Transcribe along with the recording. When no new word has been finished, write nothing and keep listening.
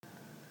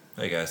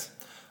Hey guys.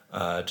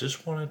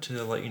 Just wanted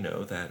to let you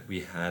know that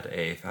we had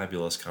a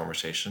fabulous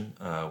conversation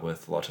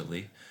with Lotte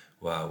Lie,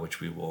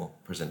 which we will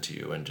present to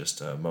you in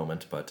just a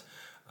moment, but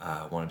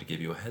wanted to give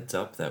you a heads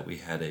up that we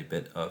had a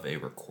bit of a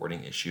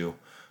recording issue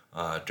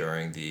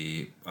during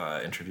the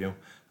interview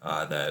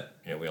that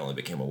we only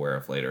became aware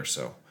of later,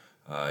 so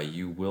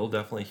you will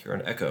definitely hear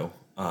an echo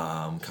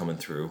coming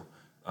through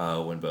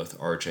when both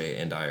RJ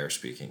and I are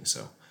speaking,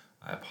 so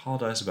I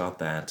apologize about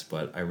that,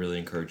 but I really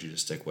encourage you to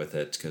stick with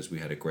it because we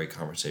had a great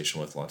conversation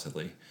with Lotte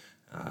Lie.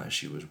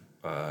 She was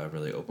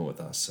really open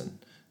with us, and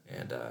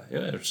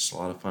it was just a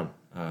lot of fun,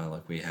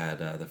 like we had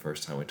the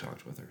first time we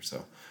talked with her.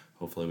 So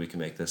hopefully we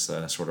can make this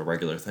sort of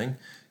regular thing,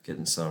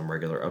 getting some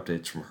regular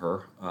updates from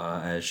her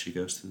as she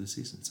goes through the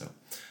season. So,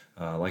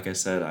 like I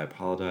said, I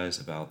apologize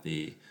about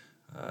the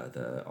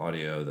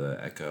audio, the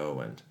echo,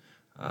 and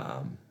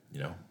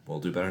we'll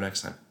do better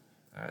next time.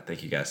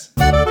 Thank you, guys.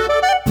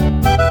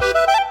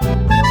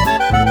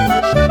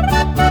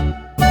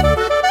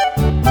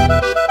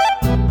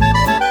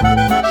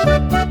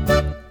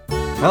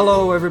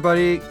 Hello,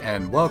 everybody,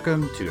 and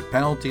welcome to the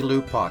Penalty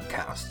Loop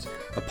Podcast,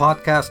 a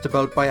podcast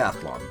about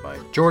biathlon by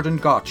Jordan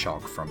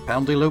Gottschalk from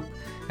Penalty Loop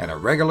and a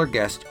regular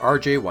guest,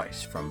 RJ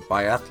Weiss from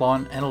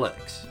Biathlon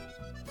Analytics.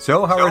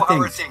 So, how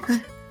are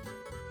things?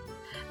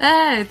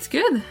 It's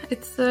good.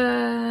 It's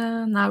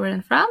now we're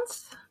in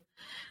France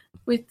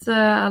with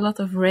a lot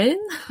of rain.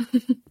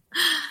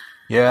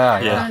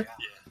 Yeah.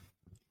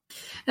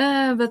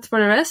 But for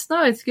the rest,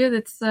 no, it's good.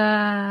 It's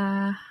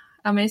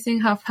amazing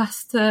how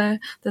fast the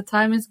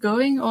time is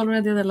going.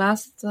 Already the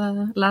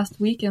last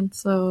weekend.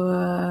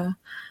 So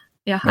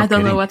I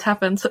don't know what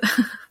happened.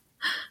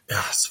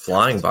 Yeah, it's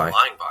flying by.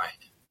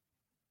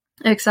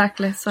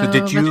 Exactly. So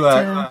did you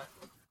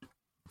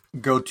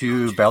go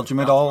to Belgium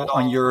at all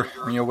on your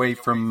way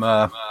from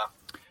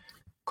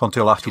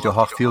Kontiolahti to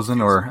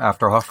Hoogvliet or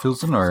after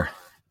Hoogvliet or?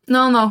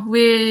 No,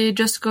 we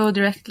just go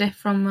directly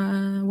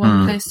from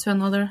one place to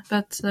another.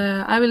 But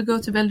I will go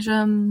to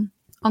Belgium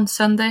on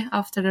Sunday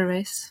after the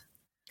race.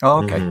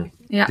 Oh, okay. Mm-hmm.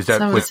 Yeah, is that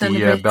so with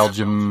the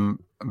Belgian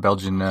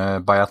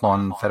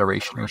Biathlon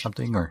Federation or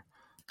something? Or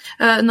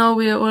no,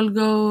 we all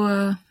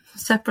go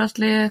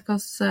separately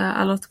because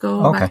a lot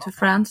go back to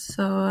France.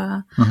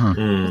 So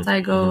but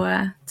I go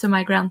to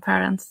my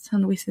grandparents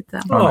and visit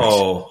them.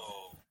 Oh,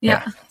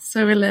 yeah.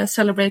 So we'll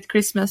celebrate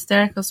Christmas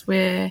there because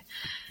when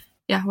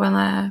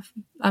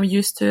I'm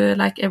used to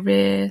like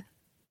every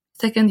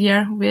second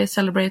year we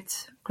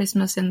celebrate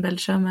Christmas in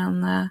Belgium,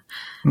 and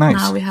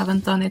now we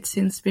haven't done it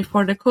since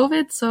before the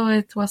COVID, so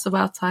it was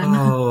about time.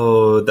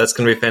 Oh, that's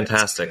going to be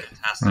fantastic.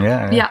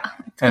 Yeah.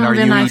 And are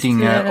you eating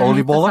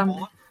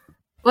oliebollen?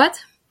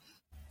 What?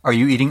 Are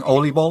you eating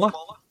oliebollen?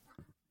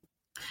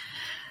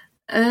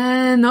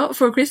 No,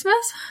 for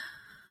Christmas?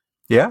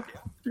 Yeah.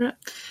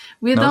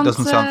 We don't.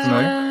 Doesn't sound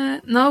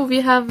familiar. No,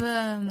 we have.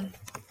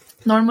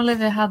 Normally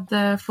we had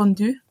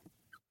fondue.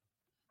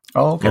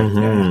 Oh, okay.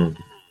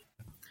 Mm-hmm.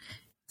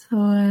 So,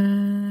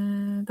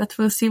 but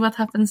we'll see what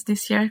happens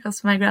this year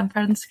because my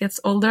grandparents gets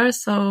older,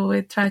 so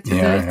we try to do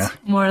it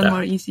more and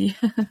more easy.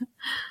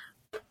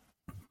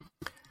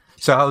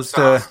 So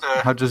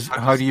how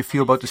do you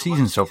feel about the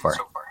season so far?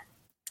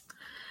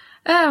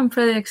 I'm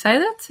pretty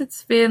excited.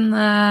 It's been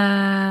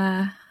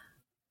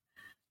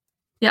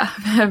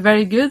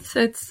very good.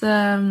 It's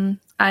I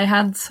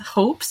had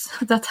hopes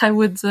that I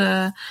would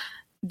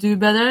do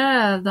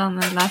better than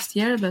last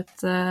year, but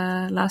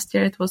last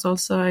year it was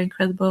also an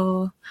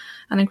incredible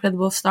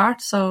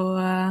start, so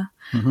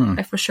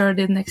I for sure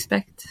didn't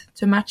expect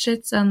to match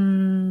it,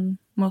 and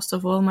most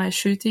of all my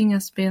shooting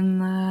has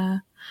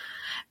been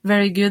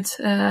very good,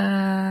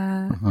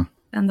 and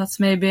that's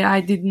maybe I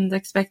didn't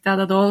expect that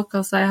at all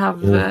because I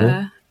have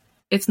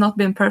it's not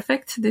been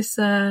perfect this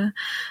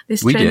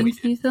training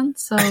season,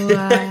 so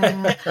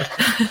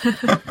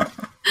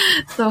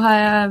so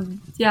I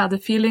the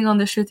feeling on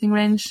the shooting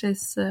range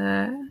is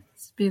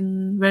it's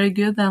been very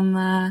good, and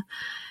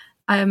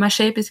my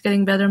shape is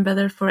getting better and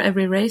better for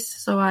every race,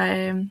 so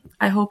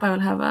I hope I will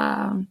have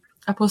a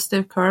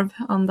positive curve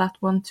on that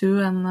one too,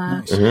 and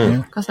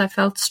because I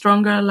felt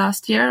stronger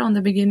last year on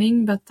the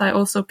beginning, but I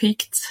also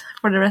peaked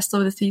for the rest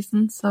of the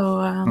season,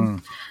 so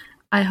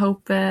I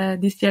hope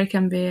this year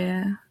can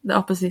be the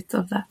opposite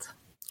of that.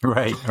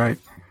 Right.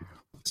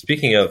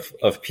 Speaking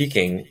of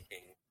peaking,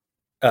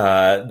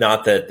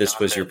 not that this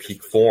was your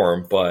peak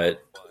form,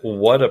 but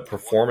what a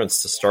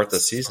performance to start the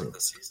season.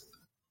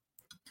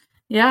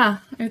 Yeah,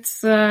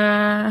 it's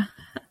when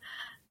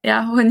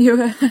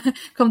you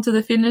come to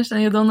the finish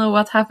and you don't know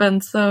what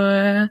happened,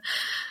 so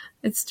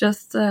it's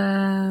just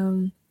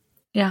awesome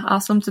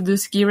to do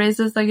ski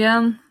races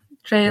again.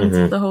 Trained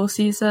the whole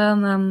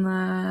season, and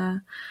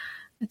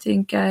I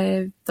think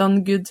I've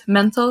done good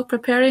mental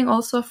preparing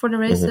also for the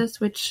races,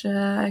 which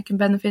I can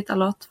benefit a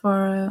lot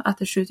for at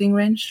the shooting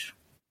range.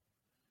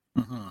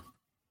 And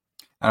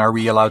are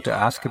we allowed to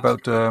ask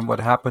about what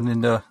happened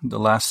in the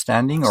last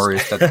standing, or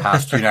is that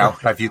past you now?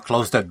 Have you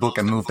closed that book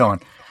and moved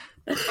on?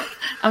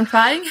 I'm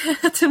trying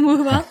to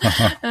move on,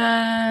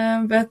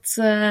 but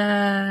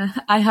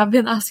I have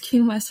been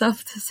asking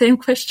myself the same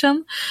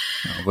question.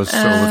 Was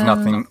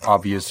nothing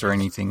obvious or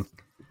anything?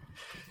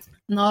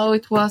 No,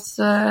 it was,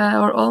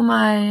 or all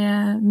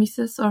my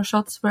misses or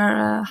shots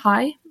were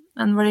high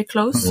and very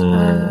close.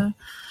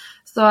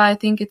 So I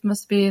think it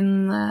must be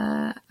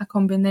a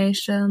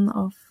combination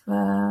of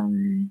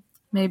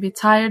maybe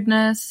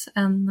tiredness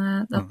and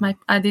that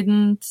I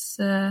didn't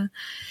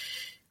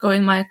go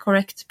in my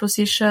correct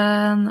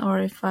position, or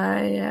if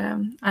I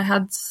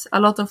had a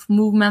lot of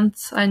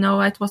movement. I know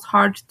it was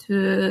hard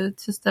to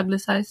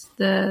stabilize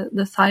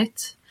the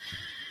sight.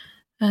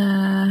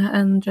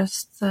 And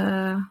just,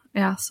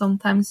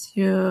 sometimes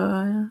you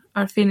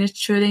are finished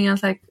shooting and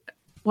it's like,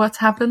 what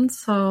happened?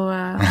 So,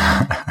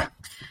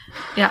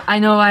 I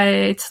know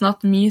it's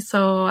not me,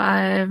 so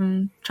I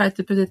tried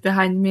to put it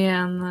behind me,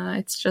 and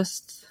it's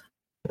just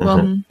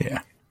one,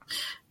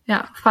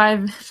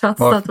 5 shots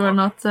that were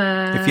not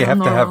if you have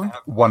normal. to have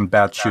one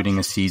bad shooting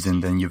a season,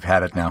 then you've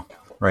had it now,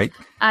 right?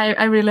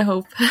 I really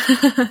hope.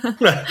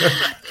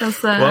 Because,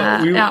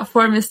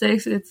 4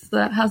 mistakes,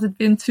 has it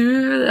been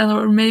 2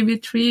 or maybe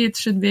 3, it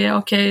should be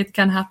okay, it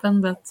can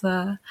happen, but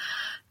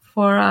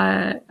 4,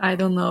 I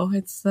don't know.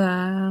 It's,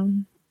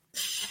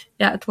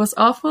 it was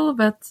awful,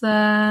 but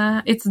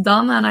it's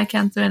done and I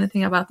can't do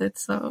anything about it,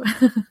 so.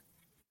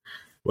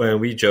 When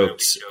we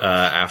joked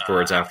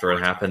afterwards, after it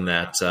happened,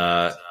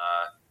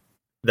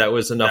 that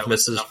was enough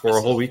misses for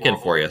a whole weekend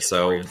for you.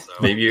 So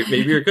maybe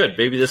you're good.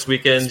 Maybe this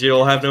weekend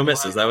you'll have no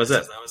misses. That was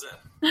it.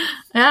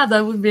 Yeah,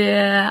 that would be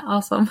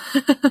awesome.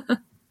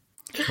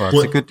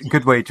 Well, it's a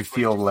good way to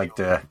feel like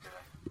the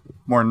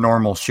more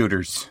normal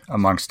shooters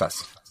amongst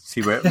us.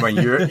 See, when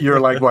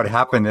you're like, what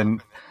happened?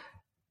 And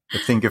I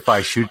think if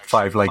I shoot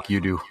 5 like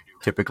you do,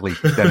 typically,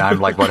 then I'm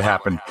like, what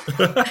happened?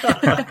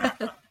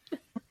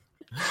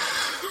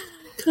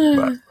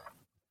 But.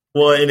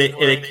 Well, and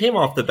it came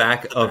off the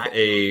back of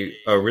a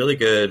really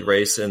good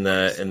race in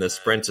the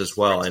sprint as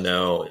well. I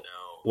know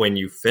when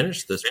you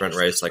finished the sprint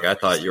race, like I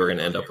thought you were going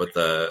to end up with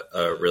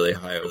a really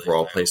high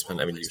overall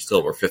placement. I mean, you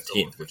still were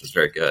 15th, which is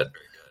very good.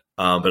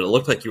 But it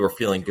looked like you were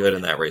feeling good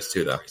in that race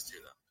too, though.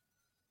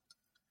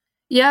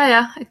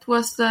 Yeah, it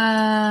was.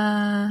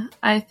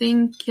 I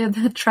think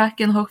the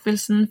track in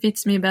Hochfilzen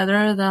fits me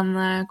better than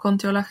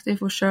Kontiolahti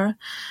for sure,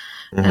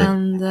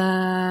 and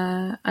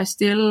I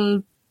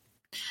still.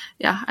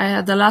 Yeah, I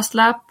had the last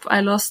lap.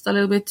 I lost a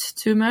little bit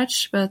too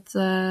much, but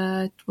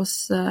it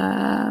was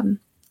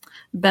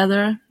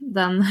better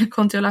than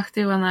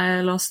Kontiolahti when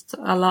I lost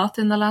a lot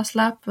in the last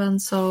lap,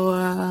 and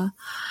so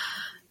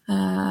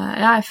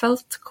I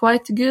felt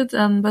quite good.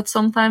 But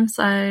sometimes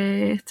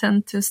I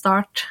tend to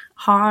start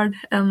hard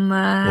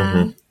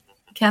and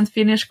can't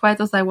finish quite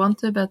as I want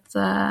to. But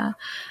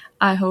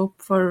I hope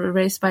for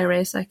race by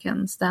race I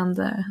can stand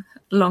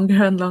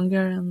longer and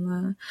longer,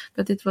 and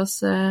but it was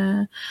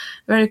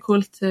very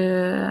cool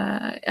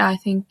to I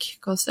think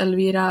because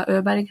Elvira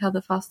Öberg had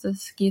the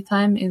fastest ski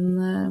time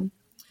in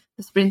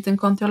the sprint in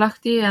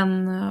Kontiolahti,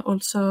 and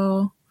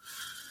also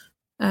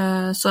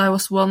so I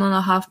was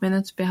 1.5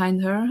 minutes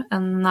behind her,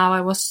 and now I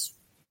was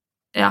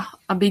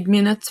a big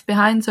minute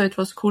behind, so it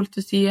was cool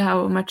to see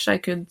how much I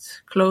could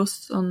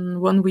close on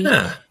 1 week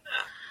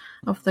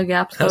of the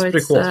gap. That's so pretty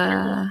it's cool.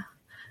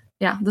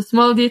 the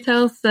small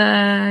details,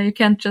 you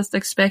can't just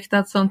expect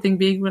that something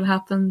big will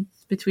happen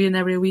between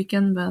every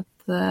weekend, but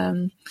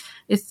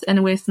it's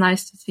anyways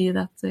nice to see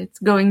that it's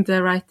going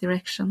the right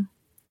direction.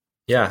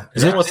 Yeah,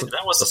 and that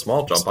was a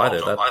small jump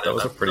either. That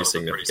was a pretty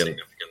significant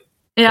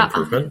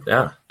improvement.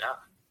 Yeah.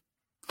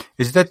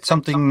 Is that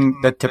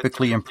something that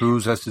typically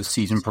improves as the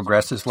season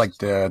progresses, like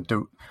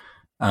the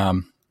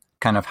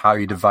kind of how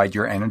you divide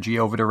your energy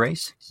over the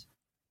race?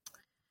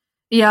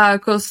 Yeah,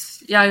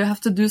 because you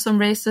have to do some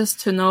races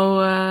to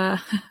know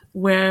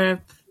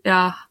where,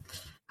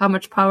 how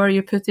much power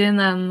you put in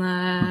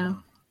and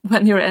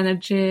when your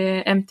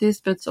energy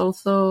empties. But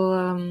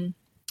also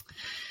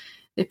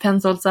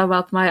depends also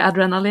about my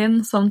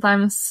adrenaline.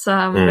 Sometimes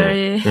I'm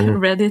very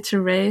ready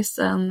to race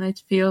and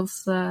it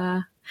feels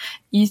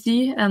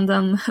easy, and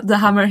then the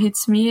hammer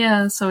hits me.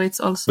 So it's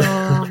also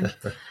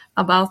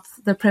about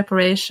the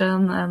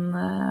preparation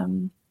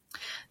and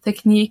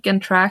technique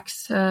and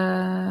tracks,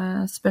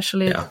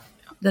 especially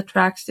the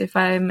tracks. If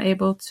I'm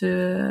able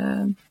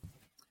to,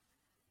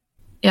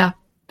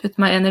 put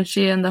my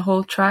energy in the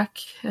whole track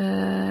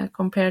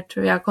compared to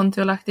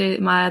Kontiolahti,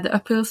 the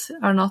uphills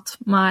are not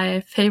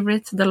my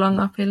favorite, the long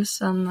uphills,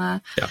 and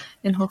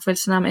in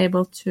Hochfilzen I'm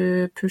able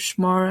to push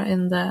more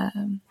in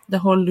the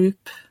whole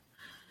loop.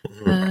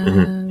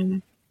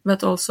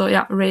 But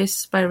also,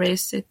 race by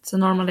race, it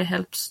normally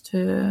helps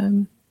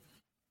to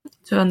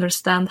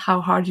understand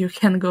how hard you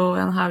can go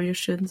and how you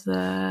should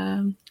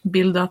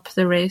build up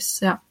the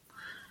race. Yeah.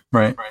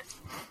 Right.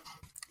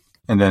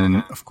 And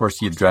then, of course,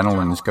 the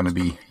adrenaline is going to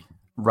be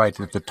right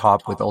at the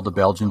top with all the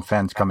Belgian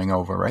fans coming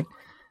over, right?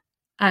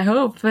 I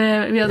hope. We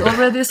had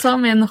already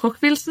some in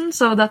Hochfilzen,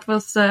 so that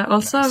was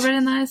also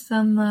very nice.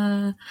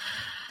 And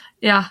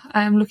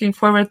I'm looking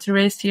forward to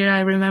race here.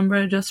 I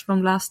remember just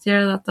from last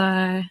year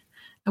that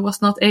I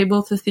was not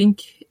able to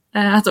think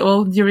at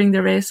all during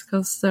the race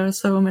because there are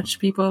so much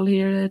people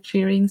here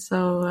cheering.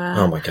 So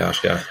oh my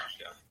gosh, yeah.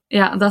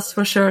 Yeah, that's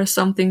for sure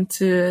something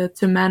to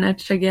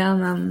manage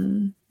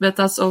again, but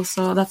that's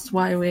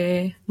why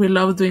we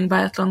love doing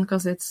biathlon,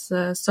 because it's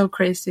so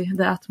crazy,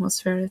 the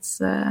atmosphere.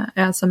 It's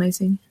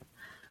amazing.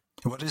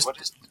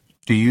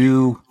 Do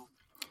you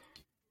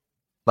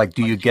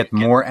get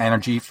more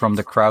energy from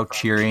the crowd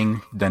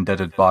cheering than that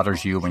it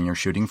bothers you when you're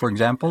shooting, for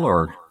example,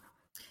 or?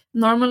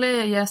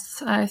 Normally,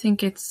 yes. I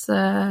think it's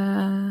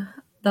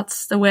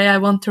that's the way I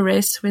want to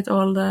race, with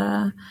all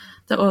the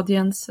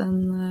audience,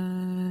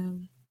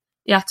 and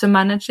to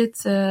manage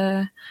it.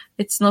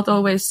 It's not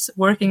always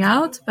working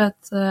out, but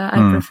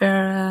I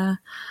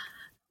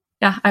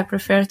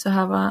prefer to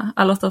have a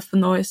lot of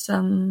noise,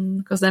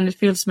 and because then it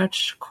feels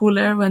much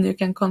cooler when you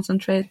can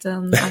concentrate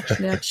and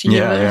actually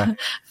achieve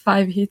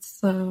 5 hits.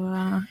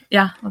 So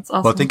that's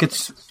awesome. Well, I think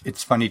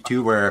it's funny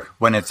too, where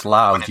when it's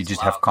loud, you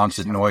just have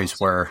constant noise.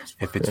 Where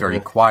if it's very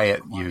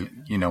quiet,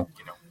 you know,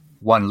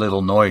 one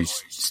little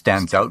noise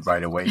stands out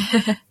right away.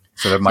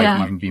 So that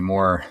might even be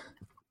more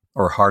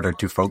or harder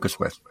to focus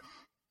with.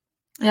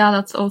 Yeah,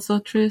 that's also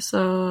true.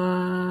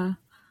 So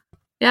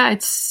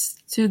it's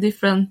 2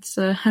 different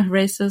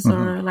races,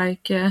 or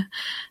like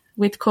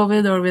with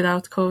COVID or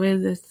without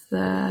COVID. It's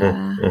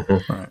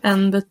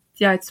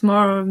it's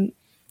more,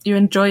 you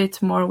enjoy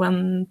it more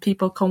when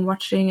people come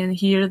watching and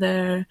hear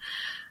there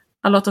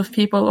a lot of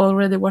people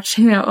already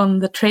watching on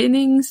the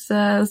trainings.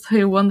 So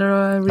you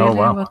wonder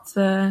what.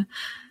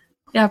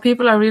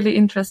 People are really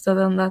interested,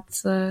 and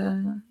that's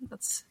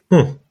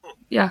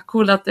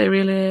cool that they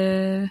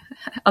really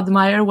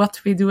admire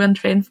what we do and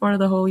train for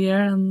the whole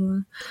year,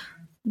 and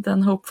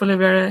then hopefully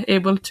we're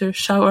able to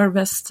show our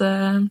best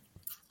in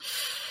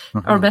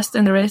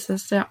the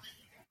races. Yeah.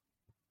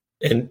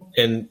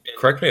 And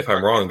correct me if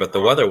I'm wrong, but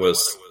the weather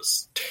was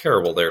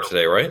terrible there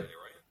today, right?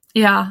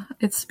 Yeah,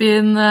 it's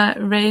been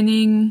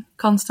raining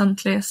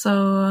constantly. So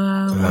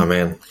oh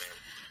man.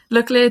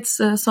 Luckily, it's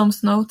some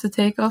snow to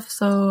take off,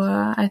 so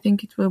I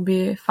think it will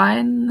be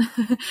fine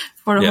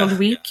for a whole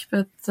week.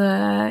 But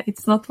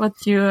it's not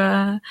what you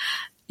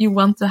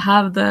want to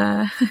have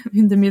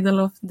in the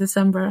middle of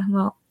December.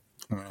 No.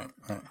 Right.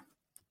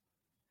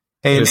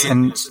 Hey,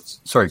 and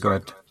sorry, go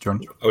ahead,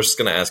 John. I was just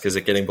going to ask: is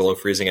it getting below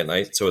freezing at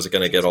night? So is it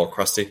going to get all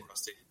crusty?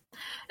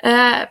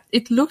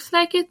 It looks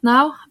like it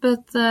now,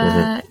 but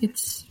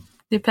it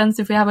depends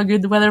if we have a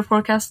good weather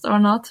forecast or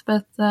not.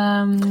 But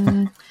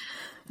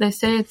they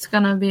say it's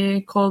gonna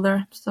be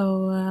colder,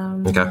 so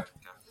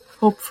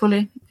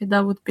hopefully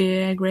that would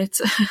be great.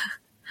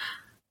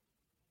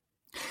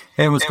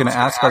 Hey, I was going to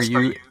ask, are you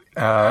in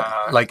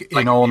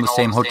the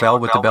same hotel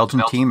with the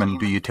Belgian team, and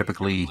do you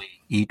typically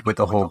eat with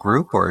the whole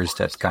group, or is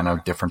that kind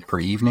of different per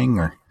evening?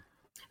 Or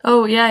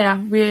we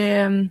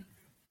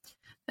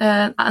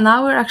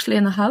now we're actually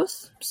in a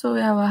house, so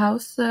we have a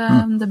house,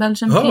 the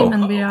Belgian team,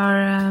 and we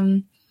are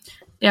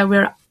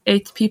we're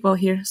 8 people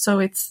here, so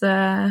it's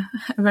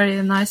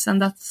very nice,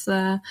 and that's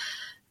that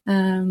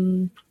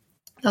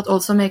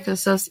also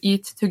makes us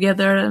eat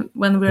together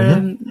when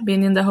we're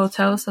been in the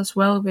hotels as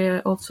well. We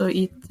also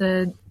eat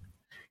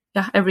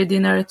every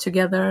dinner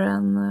together,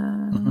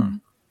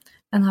 and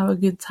have a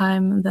good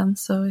time then.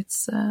 So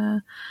it's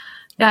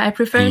I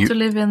prefer to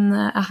live in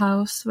a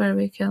house where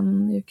you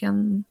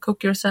can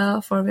cook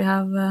yourself, or we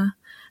have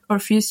our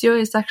physio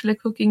is actually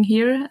cooking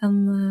here,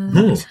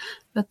 and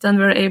but then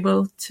we're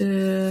able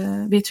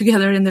to be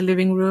together in the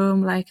living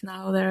room. Like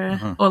now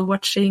they're all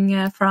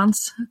watching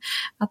France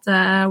at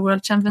the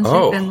World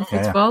Championship in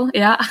football.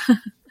 Yeah.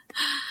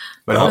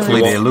 But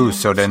hopefully they lose,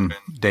 so then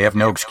they have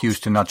no excuse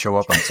to not show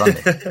up on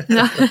Sunday.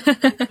 No.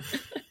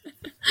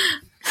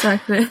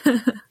 Exactly.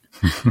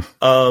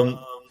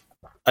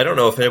 I don't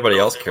know if anybody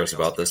else cares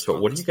about this, but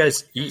what do you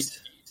guys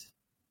eat?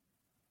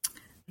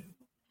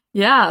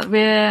 Yeah,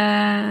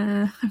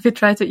 we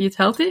try to eat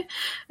healthy.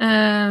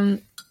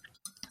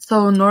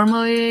 So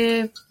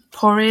normally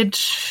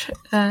porridge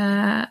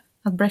at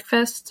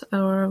breakfast,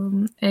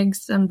 or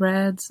eggs and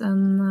breads,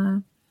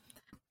 and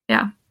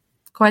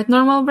quite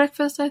normal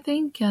breakfast, I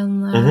think.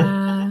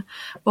 And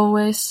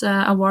always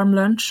a warm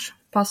lunch,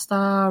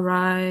 pasta,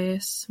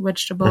 rice,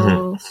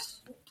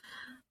 vegetables,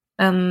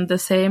 and the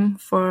same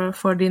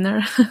for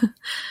dinner.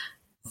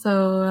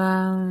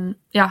 So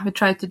we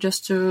try to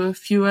just to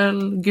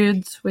fuel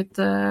good with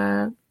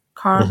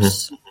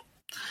carbs,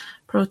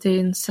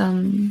 proteins,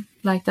 and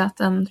like that,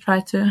 and try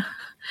to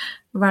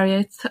vary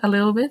it a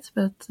little bit.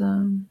 But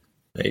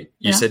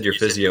you said your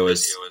physio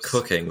is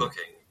cooking.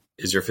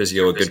 Is your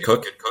physio a good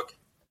cook?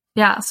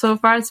 Yeah, so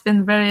far it's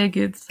been very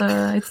good. So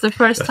it's the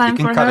first time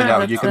for her. You can cut it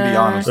out. You can be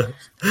honest.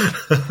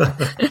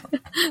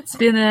 It's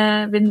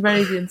been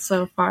very good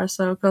so far.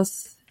 So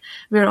because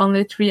we're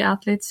only 3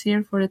 athletes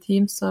here for the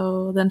team,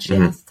 so then she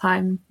has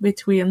time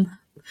between.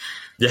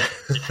 Yeah.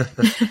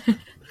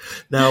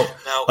 Now,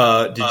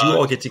 did you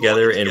all get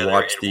together and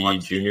watch the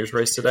juniors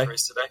race today?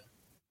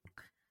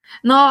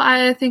 No,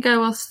 I think I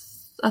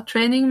was at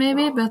training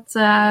maybe, but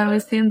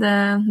we've seen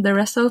the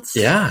results.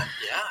 Yeah.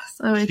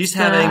 So she's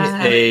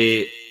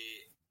having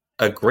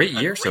a great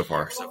year so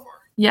far.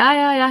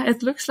 Yeah.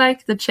 It looks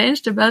like they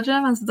changed the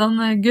Belgium and it's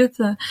done good.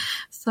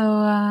 So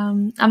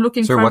I'm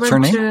looking forward what's her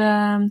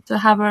name? to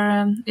have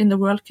her in the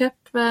World Cup,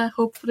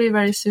 hopefully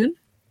very soon.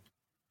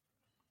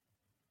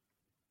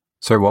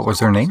 So what was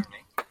her name?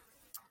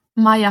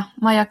 Maya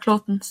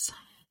Klotens.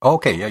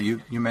 Okay, yeah,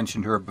 you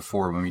mentioned her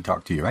before when we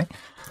talked to you, right?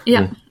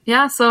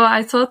 Yeah. So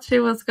I thought she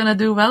was gonna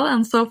do well,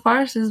 and so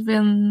far she's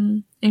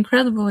been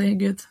incredibly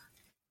good.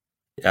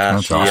 Yeah,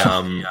 That's she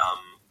awesome.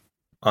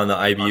 on the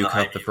IBU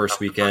Cup the first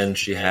weekend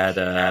she had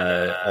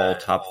all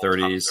top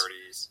 30s,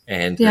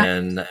 and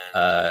then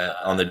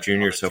on the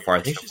juniors so far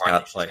I think she's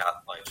got like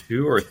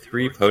 2 or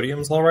 3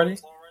 podiums already.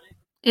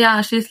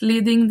 Yeah, she's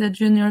leading the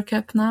Junior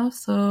Cup now,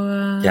 so...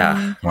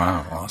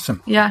 Wow,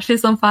 awesome. Yeah,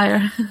 she's on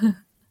fire.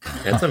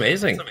 It's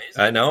amazing.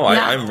 I know,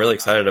 I'm really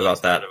excited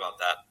about that.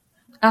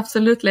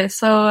 Absolutely.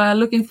 So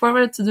looking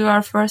forward to do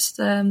our first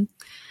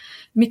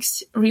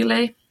mixed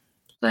relay.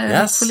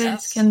 Hopefully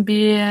it can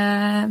be...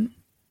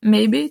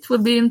 maybe it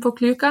will be in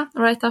Pokluka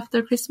right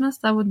after Christmas.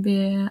 That would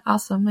be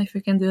awesome if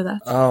we can do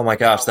that. Oh my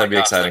gosh, that'd be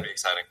exciting.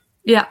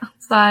 Yeah,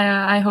 so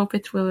I hope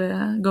it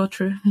will go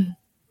through.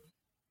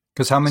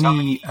 Because how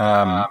many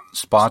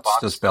spots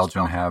does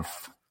Belgium have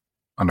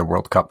on the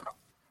World Cup?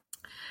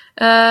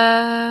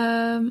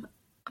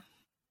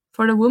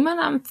 For the women,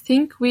 I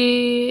think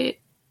we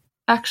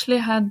actually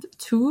had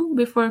 2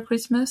 before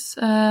Christmas.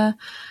 But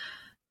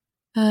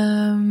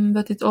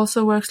it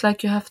also works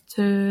like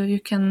you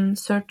can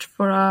search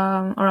for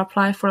or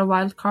apply for a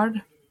wild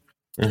card,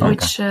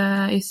 which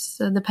is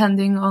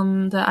depending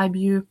on the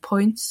IBU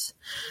points.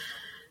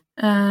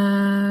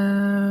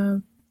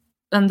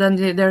 And then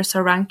there's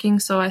a ranking,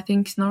 so I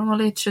think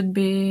normally it should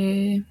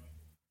be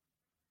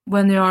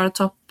when you are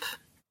top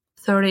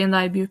 30 in the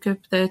IBU Cup,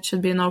 there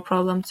should be no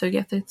problem to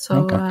get it.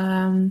 So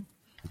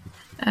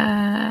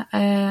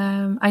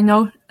I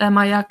know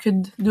Maya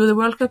could do the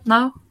World Cup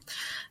now.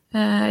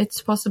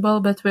 It's possible,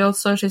 but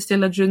she's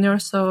still a junior,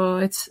 so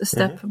it's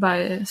step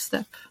by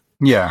step.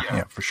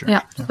 Yeah, for sure.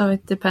 Yeah, so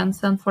it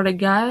depends. And for the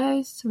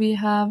guys, we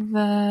have,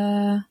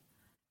 I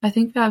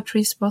think we have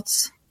 3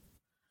 spots.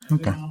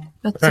 Okay.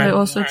 But we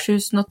also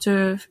choose not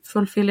to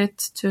fulfill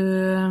it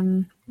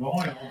because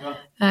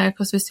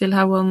we still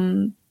have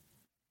one.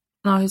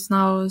 No, he's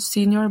now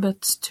senior,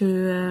 but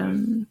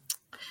to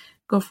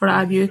go for the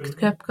IBU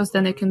Cup because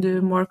then they can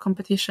do more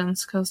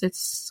competitions because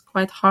it's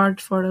quite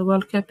hard for the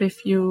World Cup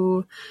if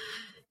you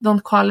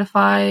don't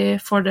qualify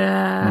for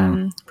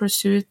the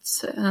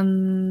pursuits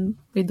and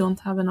we don't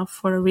have enough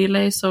for a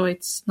relay, so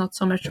it's not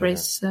so much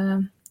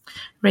racing.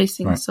 Right.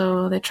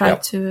 So they try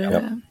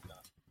to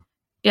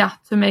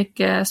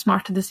make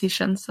smarter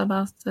decisions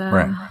about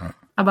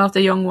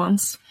the young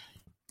ones.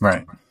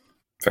 Right.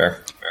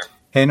 Fair.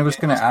 Hey, and I was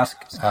going to ask,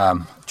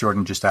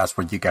 Jordan just asked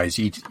what you guys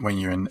eat when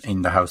you're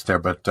in the house there,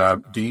 but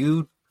do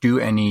you do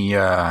any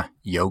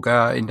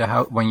yoga in the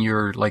house when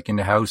you're like in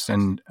the house?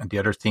 And the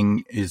other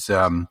thing is,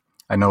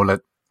 I know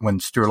that when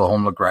Sturla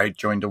Holmgren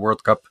joined the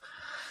World Cup,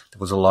 there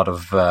was a lot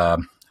of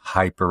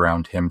hype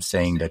around him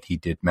saying that he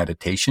did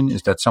meditation.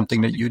 Is that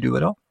something that you do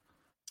at all?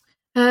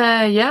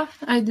 Yeah,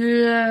 I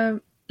do.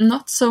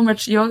 Not so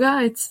much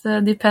yoga. It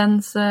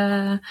depends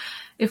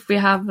if I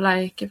have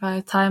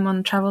time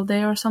on travel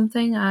day or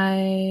something,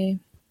 I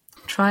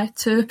try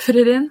to put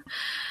it in.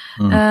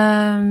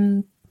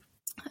 And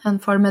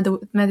for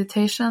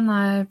meditation,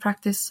 I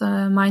practice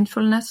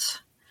mindfulness.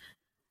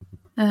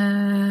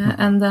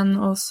 And then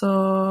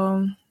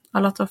also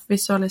a lot of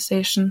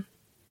visualization.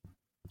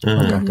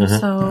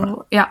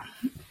 So,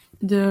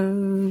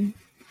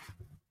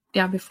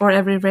 before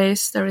every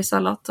race, there is a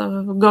lot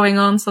of going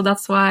on. So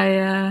that's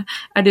why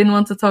I didn't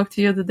want to talk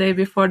to you the day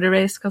before the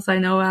race, because I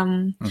know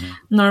I'm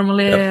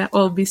normally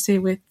all busy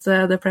with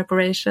the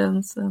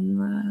preparations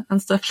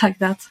and stuff like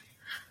that.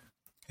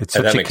 It's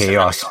such a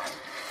chaos.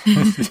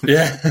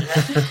 Yeah.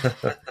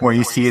 When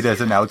you see it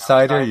as an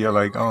outsider, you're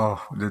like,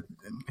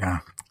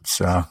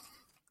 it's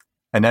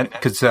and then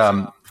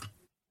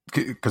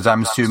because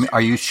I'm assuming,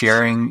 are you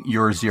sharing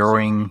your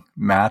zeroing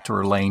mat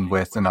or lane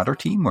with another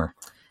team or?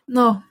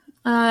 No,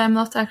 I'm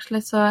not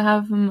actually. So I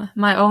have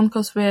my own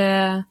because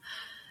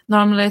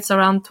normally it's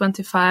around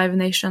 25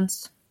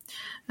 nations.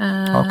 So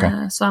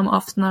I'm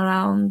often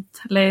around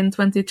lane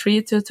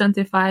 23 to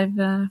 25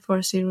 for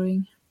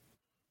zeroing.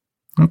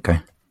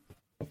 Okay.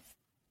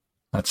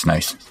 That's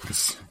nice.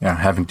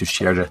 Having to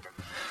share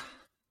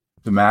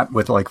the map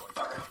with like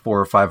 4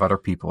 or 5 other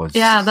people is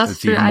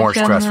that's even more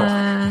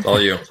stressful.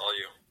 All you.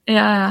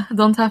 Yeah, I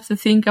don't have to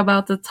think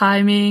about the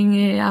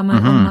timing. I'm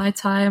on my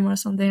time or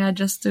something. I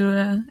just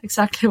do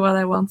exactly what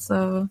I want.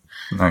 So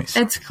nice.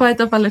 It's quite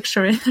of a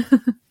luxury.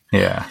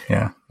 Yeah.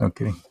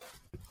 Okay.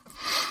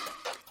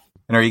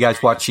 And are you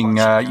guys watching?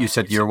 You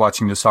said you're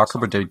watching the soccer,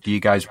 but do you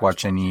guys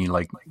watch any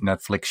like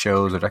Netflix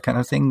shows or that kind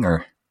of thing,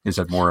 or is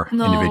it more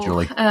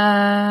individually?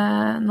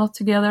 Not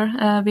together.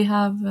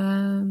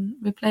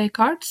 We play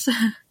cards.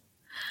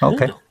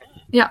 Okay.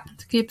 Yeah,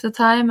 to keep the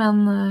time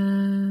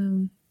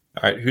and.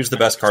 All right, who's the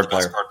best card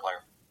player?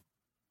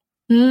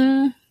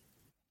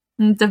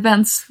 It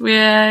depends.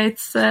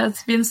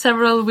 It's been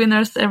several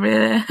winners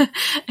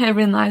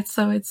every night,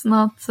 so it's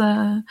not.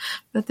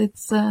 But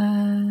it's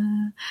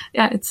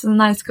it's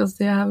nice because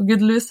they have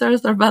good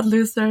losers or bad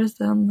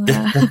losers, and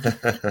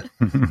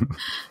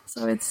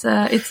so it's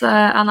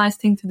a nice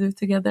thing to do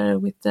together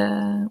with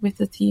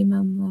the team,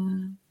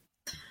 and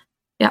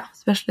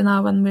especially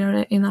now when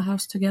we're in a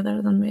house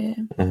together,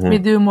 then we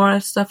do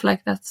more stuff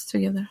like that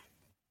together.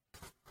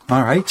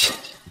 All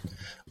right.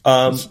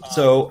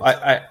 So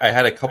I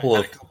had a couple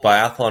of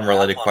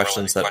biathlon-related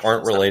questions that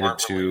aren't related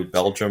to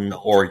Belgium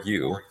or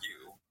you.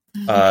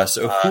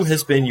 So who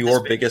has been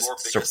your biggest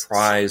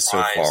surprise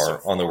so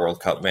far on the World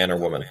Cup, man or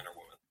woman?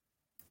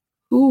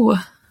 Ooh.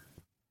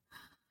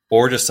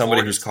 Or just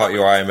somebody who's caught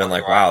your eye and been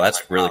like, wow,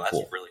 that's really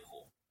cool.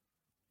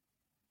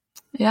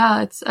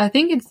 Yeah, I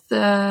think it's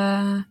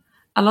a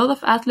lot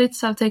of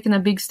athletes have taken a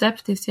big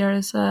step this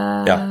year.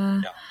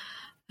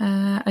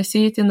 I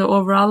see it in the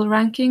overall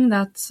ranking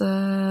that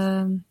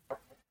a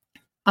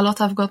lot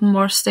have gotten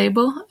more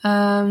stable.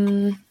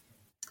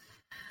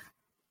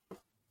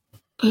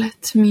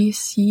 Let me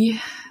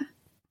see.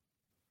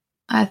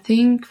 I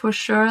think for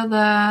sure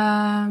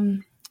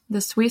the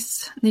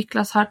Swiss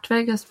Niklas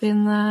Hartweg has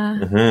been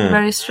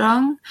very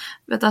strong,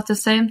 but at the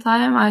same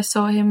time I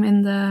saw him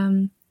in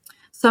the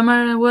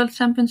Summer World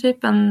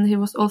Championship and he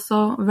was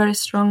also very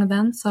strong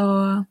then.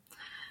 So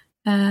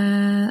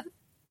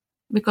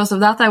because of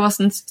that, I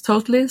wasn't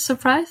totally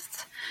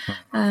surprised.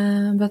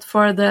 But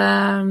for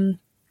the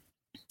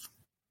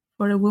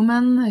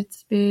woman,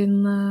 it's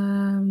been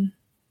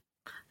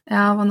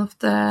one of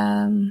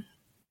the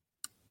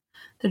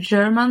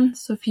German,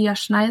 Sophia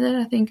Schneider,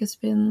 I think has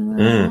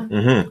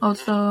been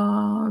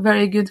also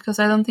very good because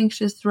I don't think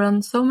she's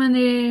run so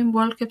many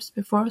World Cups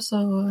before,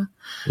 so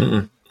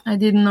I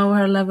didn't know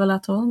her level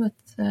at all. But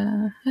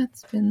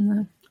it's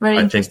been very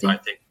interesting.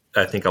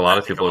 I think a lot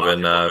of people have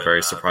been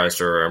very surprised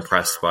or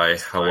impressed by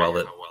how well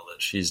that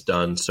she's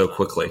done so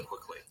quickly.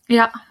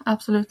 Yeah,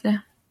 absolutely.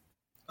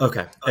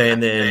 Okay.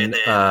 And then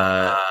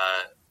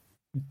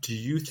do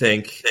you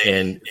think,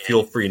 and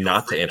feel free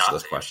not to answer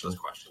this question,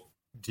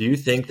 do you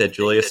think that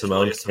Julia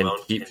Simone can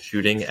keep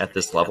shooting at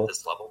this level?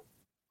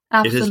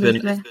 Absolutely.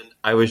 It has been,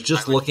 I was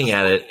just looking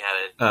at it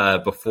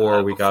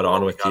before we got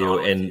on with you,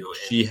 and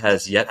she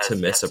has yet to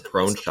miss a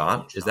prone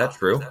shot. Is that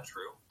true?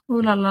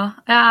 Ooh la la.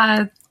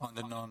 Yeah. On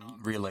the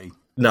non-relay.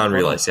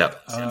 Non-relays, yeah.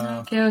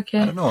 Okay.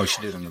 I don't know if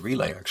she did in the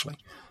relay, actually.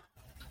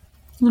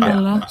 Ooh la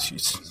la.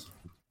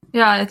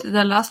 Yeah,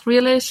 the last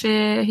relay,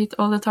 she hit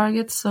all the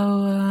targets, so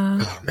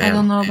I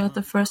don't know about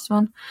the first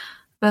one.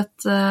 But,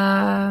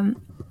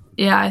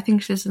 I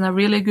think she's in a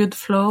really good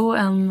flow,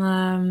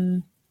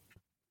 and,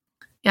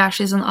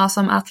 she's an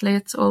awesome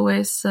athlete,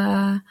 always.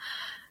 I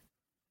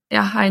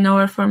know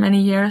her for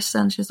many years,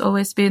 and she's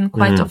always been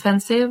quite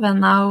offensive, and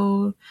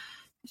now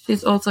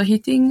she's also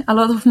hitting a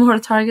lot of more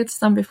targets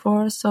than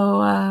before.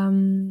 So,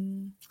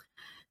 and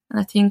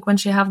I think when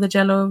she have the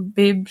yellow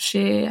bib,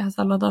 she has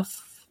a lot of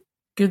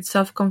good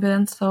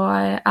self-confidence. So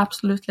I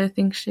absolutely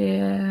think she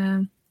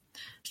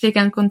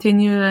can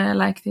continue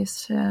like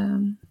this.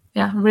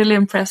 Really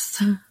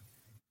impressed.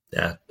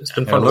 Yeah, it's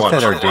been fun. I looked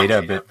at her data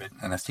a bit,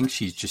 and I think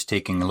she's just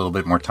taking a little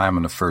bit more time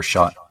on the first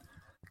shot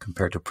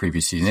compared to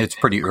previous season. It's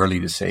pretty early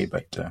to say,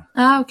 but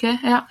okay,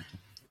 yeah.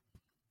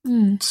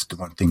 It's the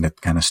one thing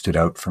that kind of stood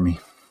out for me.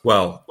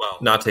 Well,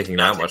 not taking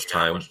that much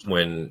time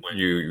when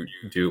you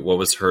do, what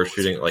was her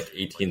shooting, like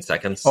 18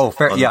 seconds? Oh,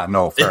 fair. Fair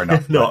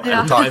enough.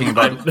 We're talking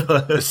about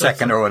the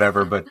second or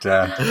whatever, but...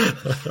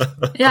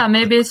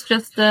 maybe it's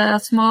just a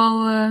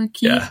small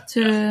key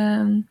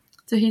to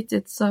hit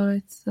it, so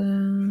it's...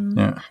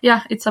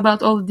 it's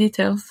about all the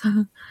details.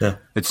 Yeah.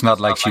 It's not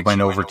like she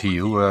went over to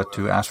you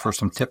to ask for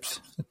some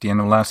tips at the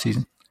end of last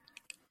season?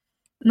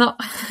 No.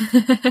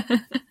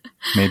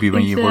 Maybe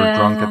when you were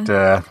drunk at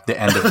the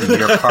end of the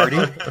year party,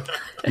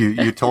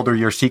 you told her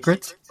your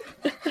secrets?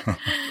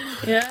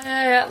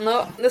 Yeah.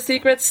 No, the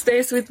secret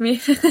stays with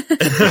me.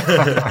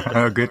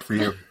 Oh, good for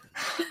you.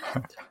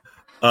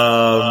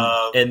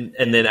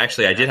 And then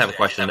actually, I did have a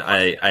question.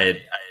 I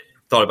had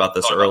thought about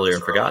this earlier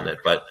and forgotten it,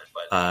 but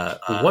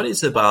what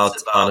is about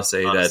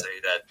Annecy that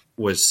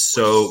was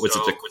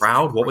it the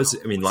crowd? What was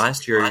it? I mean,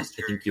 last year, I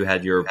think you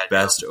had your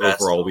best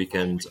overall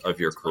weekend of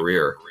your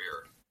career.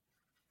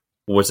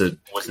 What was it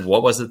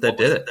that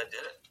did it?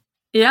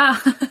 Yeah,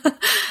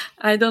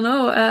 I don't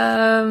know.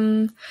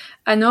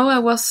 I know I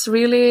was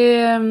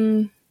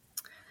really,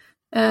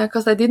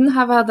 because I didn't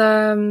have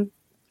had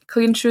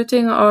clean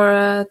shooting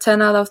or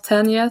 10 out of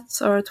 10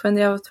 yet or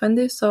 20 out of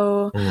 20.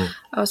 So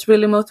I was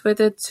really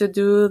motivated to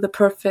do the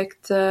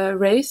perfect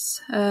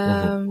race.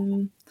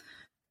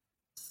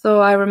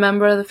 So I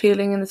remember the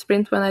feeling in the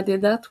sprint when I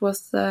did that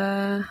was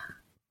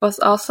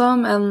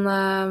awesome.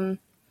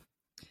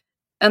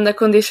 And the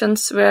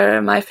conditions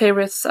were my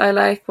favorites. I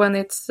like when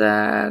it's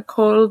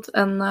cold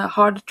and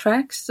hard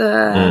tracks.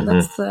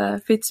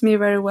 That fits me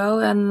very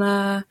well.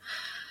 And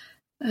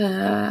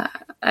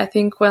I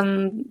think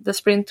when the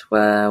sprint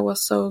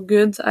was so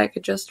good, I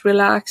could just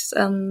relax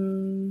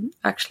and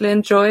actually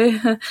enjoy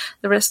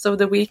the rest of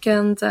the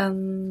weekend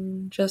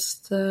and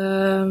just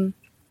try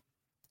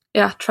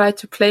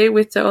to play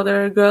with the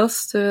other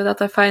girls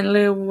that I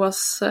finally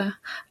was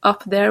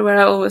up there where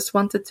I always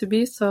wanted to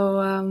be.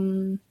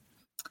 So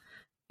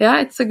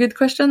it's a good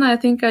question. I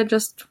think I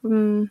just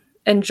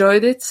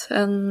enjoyed it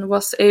and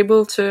was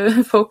able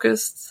to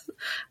focus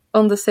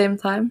on the same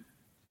time.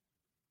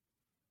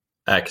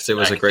 Because it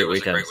was a great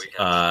weekend.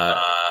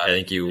 I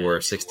think you were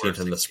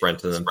 16th in the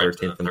sprint and then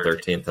 13th and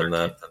 13th in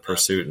the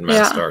pursuit and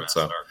mass start.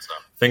 So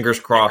fingers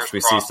crossed we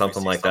see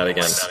something like that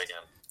again.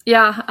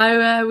 Yeah,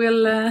 I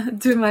will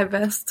do my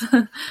best.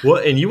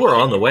 Well, and you were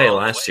on the way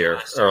last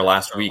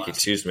week,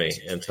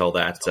 until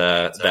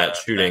that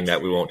shooting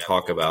that we won't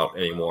talk about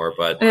anymore.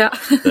 But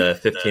the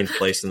 15th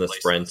place in the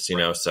sprints,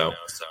 so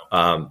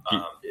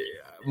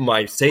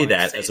might say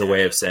that as a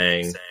way of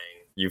saying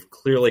you've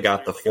clearly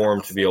got the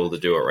form to be able to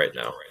do it right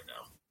now.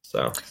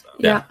 So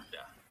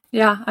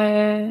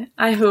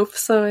I hope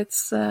so.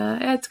 It's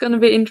going to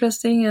be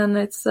interesting, and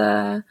it's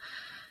other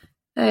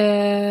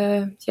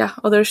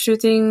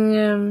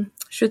shooting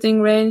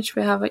range.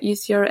 We have an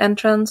easier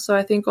entrance, so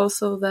I think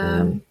also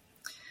the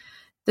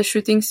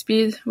shooting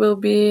speed will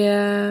be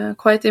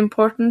quite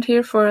important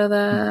here for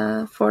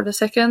the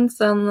seconds,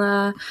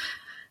 and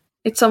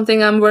it's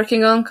something I'm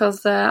working on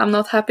because I'm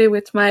not happy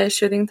with my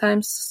shooting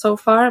times so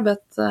far,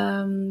 but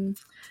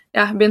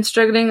I've been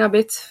struggling a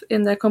bit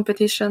in the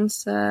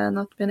competitions,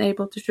 not been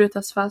able to shoot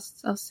as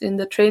fast as in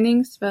the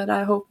trainings, but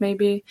I hope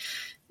maybe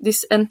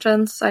this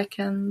entrance I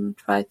can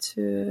try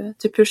to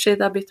push it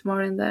a bit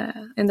more in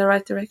the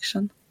right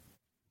direction.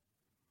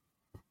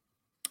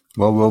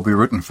 Well, we'll be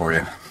rooting for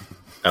you.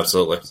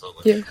 Absolutely.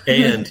 Yeah.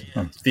 And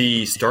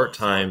the start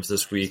times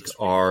this week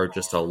are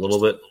just a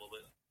little bit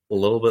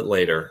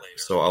later,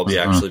 so I'll be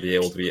able to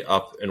be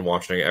up and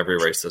watching every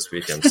race this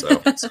weekend.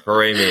 So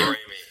hooray me!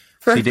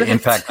 See, in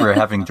fact, we're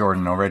having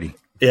Jordan already.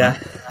 Yeah.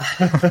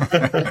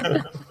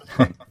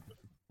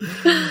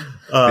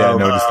 I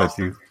noticed that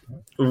too.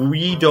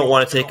 We don't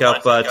want to take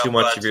up too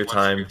much of your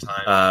time.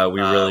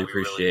 We really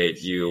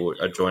appreciate you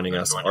joining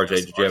us. RJ,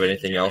 did you have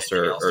anything else,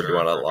 or do you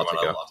want to let Lotte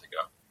go?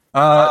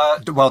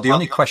 Well, the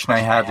only question I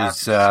have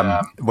is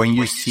when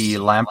you see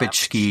Lampage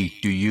ski,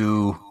 do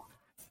you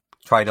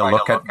try to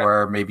look at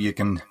where maybe you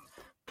can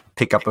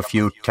pick up a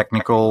few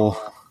technical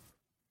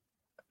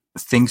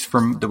things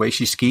from the way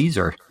she skis,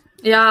 or?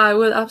 Yeah, I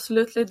would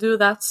absolutely do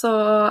that.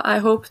 So I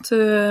hope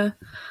that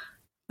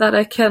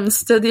I can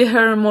study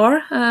her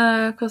more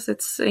because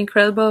it's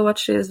incredible what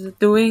she is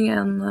doing.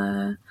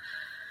 And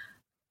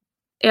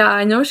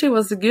I know she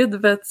was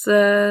good, but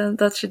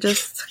that she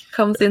just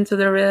comes into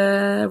the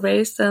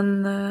race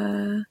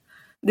and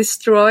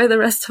destroy the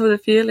rest of the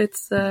field.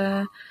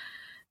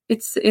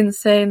 It's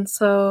insane.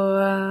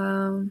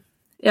 So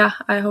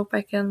I hope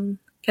I can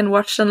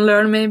watch and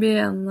learn maybe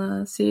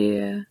and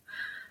see.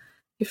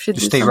 If she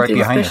just stay right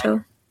behind special.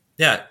 Her.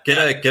 Yeah,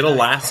 get a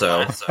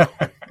lasso.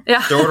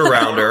 Yeah, throw it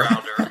around her.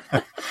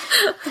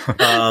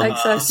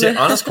 Exactly.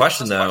 Honest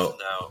question though,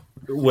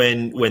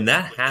 when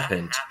that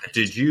happened,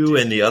 did you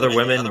and the other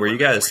women, were you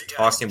guys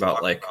talking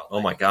about like,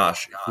 oh my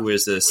gosh, who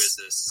is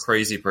this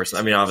crazy person?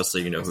 I mean,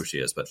 obviously you know who she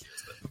is, but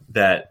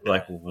that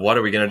like, what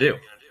are we gonna do?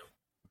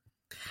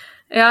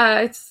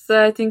 Yeah,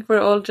 I think we're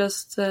all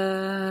just.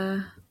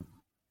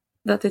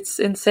 That it's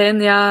insane,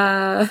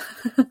 but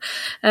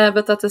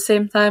at the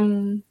same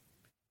time,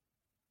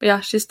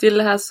 she still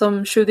has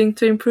some shooting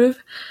to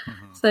improve.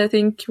 Mm-hmm. So I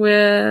think we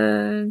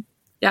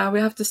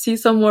have to see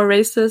some more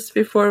races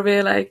before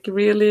we like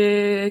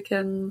really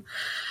can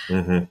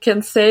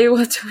say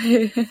what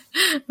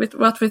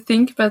we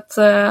think. But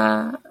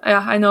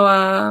I know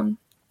a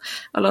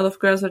lot of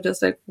girls are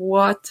just like,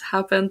 what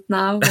happened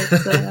now?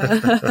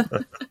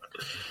 But,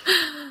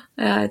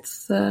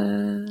 it's.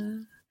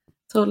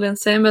 Totally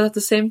insane, but at the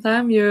same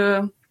time,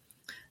 you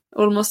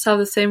almost have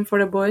the same for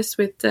the boys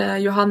with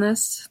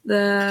Johannes.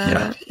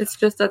 It's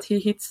just that he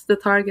hits the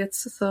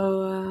targets,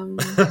 so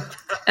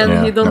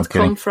and he don't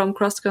come from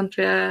cross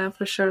country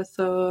for sure.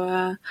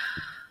 So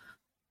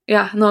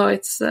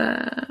it's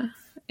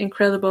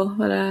incredible.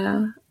 But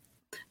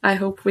I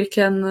hope we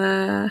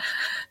can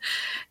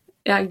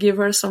give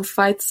her some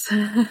fights.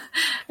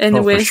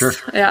 Anyways, for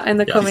sure. In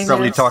the coming years.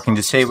 Probably years. Talking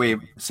the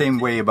same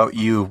way about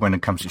you when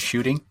it comes to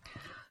shooting.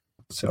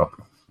 So,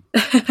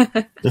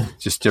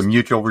 just a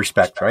mutual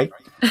respect, right?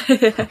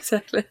 Yeah,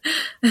 exactly.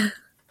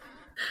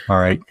 All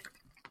right.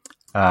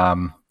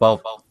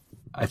 Well,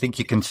 I think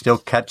you can still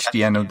catch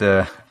the end of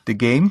the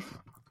game.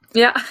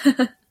 Yeah.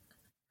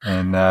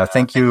 And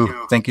thank you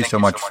so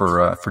much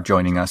for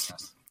joining us.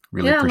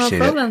 Really appreciate it.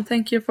 No problem.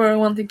 Thank you for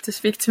wanting to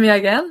speak to me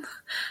again.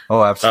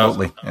 Oh,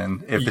 absolutely.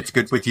 And if it's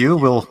good with you,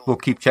 we'll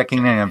keep checking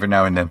in every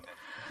now and then.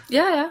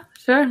 Yeah,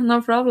 sure,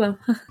 no problem.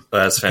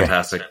 That's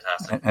fantastic.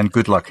 And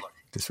good luck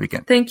this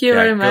weekend. Thank you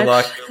very much. Good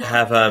luck.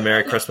 Have a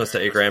Merry Christmas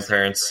to your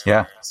grandparents.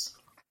 Yeah.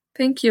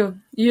 Thank you.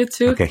 You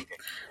too. Okay.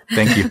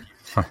 Thank you.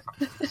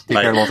 Take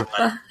care, Lotte.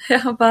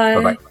 Bye.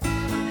 Bye-bye.